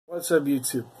What's up,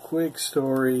 YouTube? Quick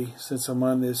story, since I'm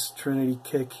on this Trinity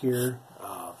kick here.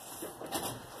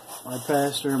 My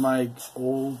pastor, my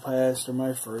old pastor,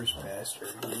 my first pastor,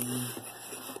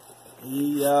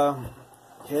 he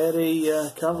had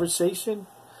a conversation.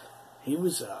 He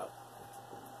was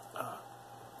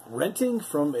renting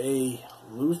from a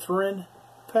Lutheran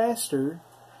pastor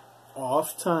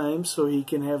off time so he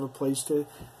can have a place to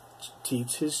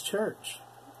teach his church.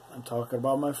 I'm talking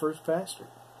about my first pastor.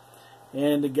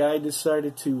 And the guy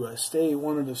decided to stay at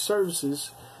one of the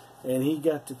services, and he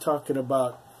got to talking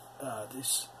about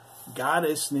this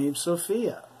goddess named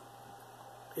Sophia.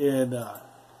 And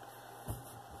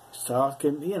he's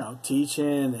talking,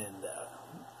 teaching, and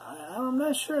I'm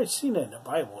not sure I've seen that in the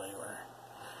Bible anywhere.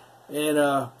 And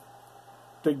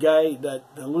the guy,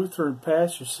 the Lutheran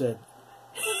pastor said,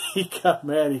 he got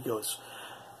mad. He goes,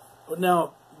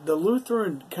 now, the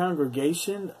Lutheran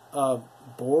congregation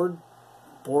board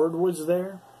was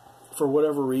there for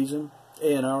whatever reason,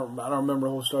 and I don't remember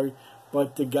the whole story,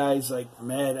 but the guy's like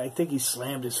mad. I think he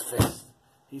slammed his fist.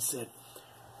 He said,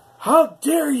 "How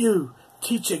dare you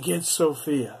teach against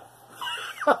Sophia?"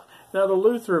 Now the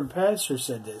Lutheran pastor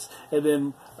said this, and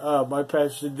then my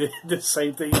pastor did the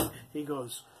same thing. He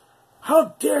goes,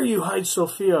 "How dare you hide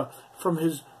Sophia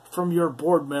from your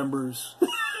board members?"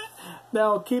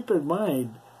 Now keep in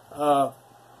mind, I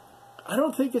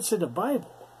don't think it's in the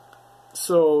Bible.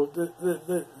 So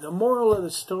the moral of the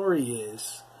story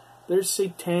is there's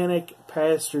satanic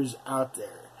pastors out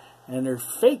there, and they're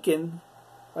faking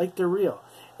like they're real.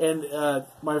 And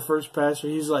my first pastor,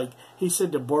 he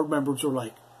said the board members were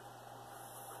like,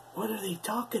 "What are they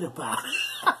talking about?"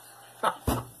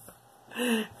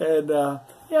 And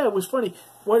yeah, it was funny.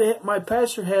 My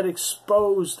pastor had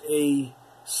exposed a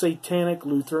satanic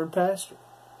Lutheran pastor.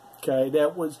 Okay,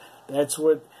 that's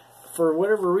what. For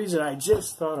whatever reason, I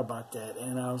just thought about that,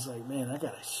 and I was like, man, I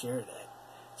gotta share that.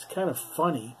 It's kind of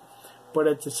funny, but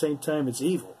at the same time, it's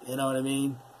evil. You know what I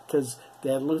mean? Because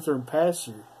that Lutheran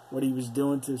pastor, what he was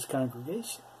doing to his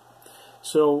congregation.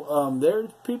 So there are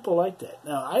people like that.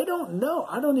 Now, I don't know.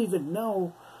 I don't even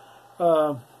know.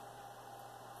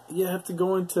 You have to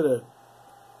go into the...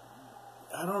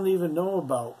 I don't even know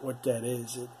about what that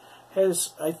is. It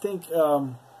has, I think,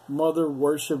 mother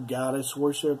worship, goddess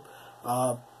worship,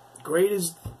 great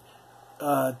is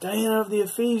Diana of the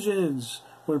Ephesians.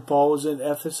 When Paul was in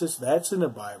Ephesus, that's in the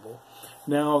Bible.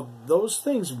 Now, those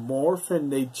things morph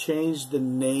and they change the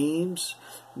names.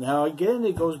 Now, again,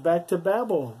 it goes back to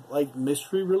Babel, like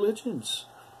mystery religions.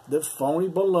 The phony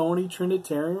baloney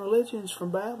Trinitarian religions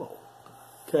from Babel.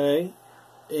 Okay?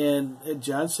 And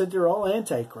John said they're all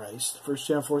Antichrist. 1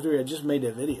 John 4:3. I just made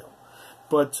that video.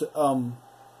 But,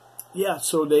 yeah,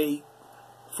 so they...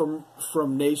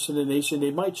 From nation to nation, they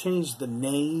might change the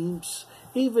names.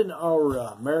 Even our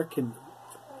American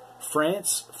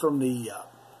France from the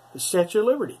Statue of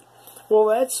Liberty. Well,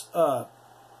 that's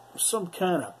some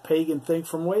kind of pagan thing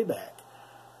from way back.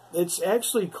 It's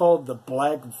actually called the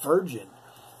Black Virgin.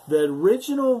 The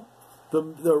original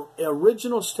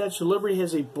Statue of Liberty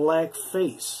has a black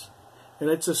face, and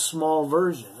it's a small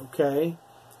version. Okay,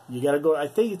 you got to go. I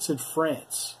think it's in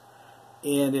France.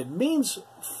 And it means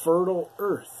fertile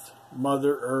earth,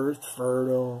 Mother Earth,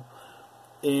 fertile,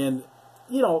 and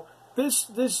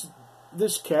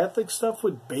this Catholic stuff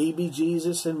with baby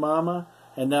Jesus and Mama,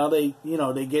 and now they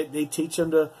teach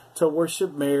them to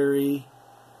worship Mary,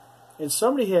 and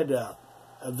somebody had a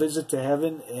visit to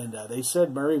heaven, and they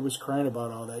said Mary was crying about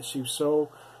all that. She was so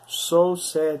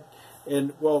sad,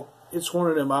 and well, it's one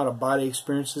of them out of body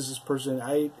experiences. This person,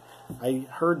 I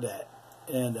heard that.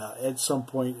 And at some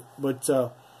point, but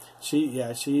she's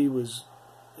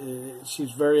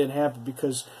very unhappy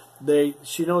because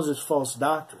she knows it's false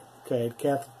doctrine. Okay,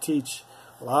 Catholic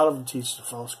a lot of them teach the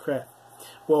false crap.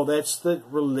 Well, that's the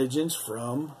religions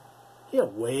from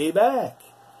way back.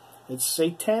 It's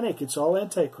satanic. It's all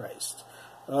Antichrist.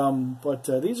 But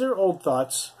these are old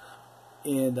thoughts,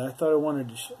 and I thought I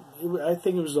wanted to. I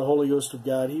think it was the Holy Ghost of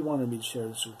God. He wanted me to share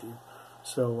this with you.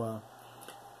 So.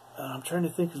 I'm trying to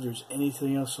think if there's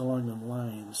anything else along the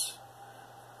lines.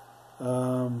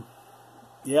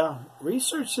 Yeah,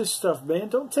 research this stuff, man.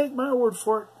 Don't take my word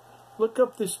for it. Look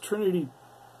up this Trinity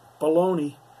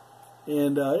baloney.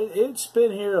 And it's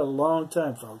been here a long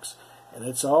time, folks. And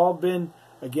it's all been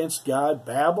against God.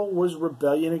 Babel was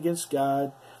rebellion against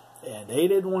God. And they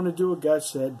didn't want to do what God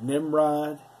said.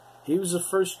 Nimrod, he was the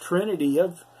first Trinity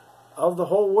of the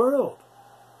whole world.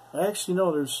 I actually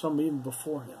know there's some even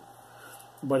before him.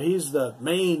 But he's the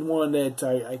main one that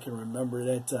I can remember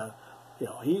that,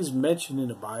 he's mentioned in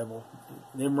the Bible.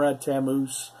 Nimrod,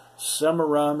 Tammuz,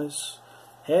 Semiramis,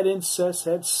 had incest,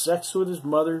 had sex with his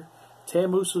mother,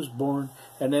 Tammuz was born,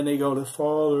 and then they go to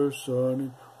Father, Son,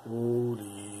 and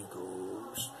Holy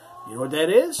Ghost. You know what that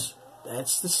is?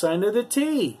 That's the sign of the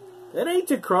T. That ain't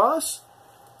the cross.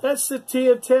 That's the T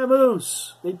of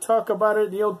Tammuz. They talk about it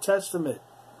in the Old Testament.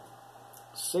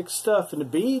 Sick stuff. And the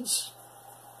beads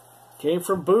came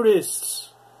from Buddhists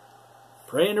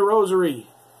praying the rosary.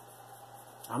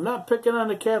 I'm not picking on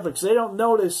the Catholics. They don't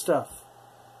know this stuff.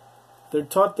 They're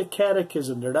taught the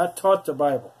catechism. They're not taught the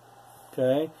Bible.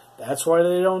 Okay? That's why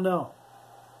they don't know.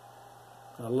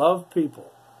 I love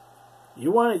people.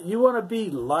 You want to be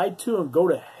lied to and go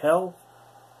to hell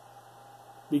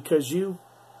because you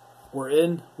were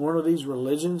in one of these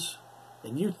religions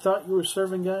and you thought you were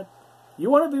serving God? You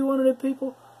want to be one of the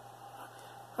people?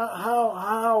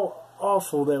 How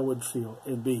awful that would feel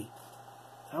and be.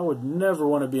 I would never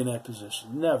want to be in that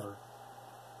position. Never.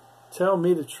 Tell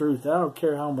me the truth. I don't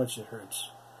care how much it hurts.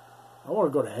 I want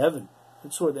to go to heaven.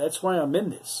 That's why I'm in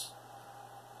this.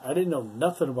 I didn't know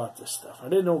nothing about this stuff. I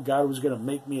didn't know God was going to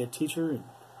make me a teacher and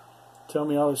tell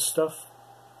me all this stuff.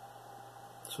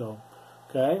 So,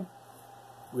 okay,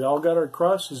 we all got our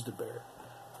crosses to bear.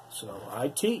 So I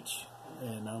teach,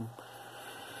 and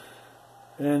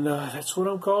that's what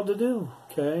I'm called to do.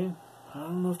 Okay, I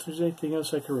don't know if there's anything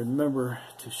else I can remember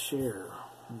to share.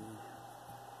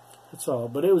 That's all.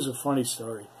 But it was a funny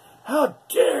story. How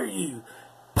dare you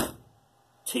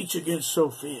teach against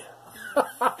Sophia?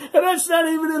 And that's not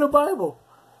even in the Bible.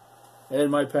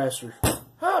 And my pastor,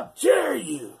 how dare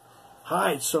you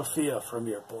hide Sophia from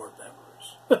your board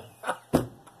members?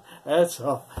 That's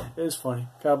all. It's funny.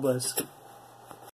 God bless.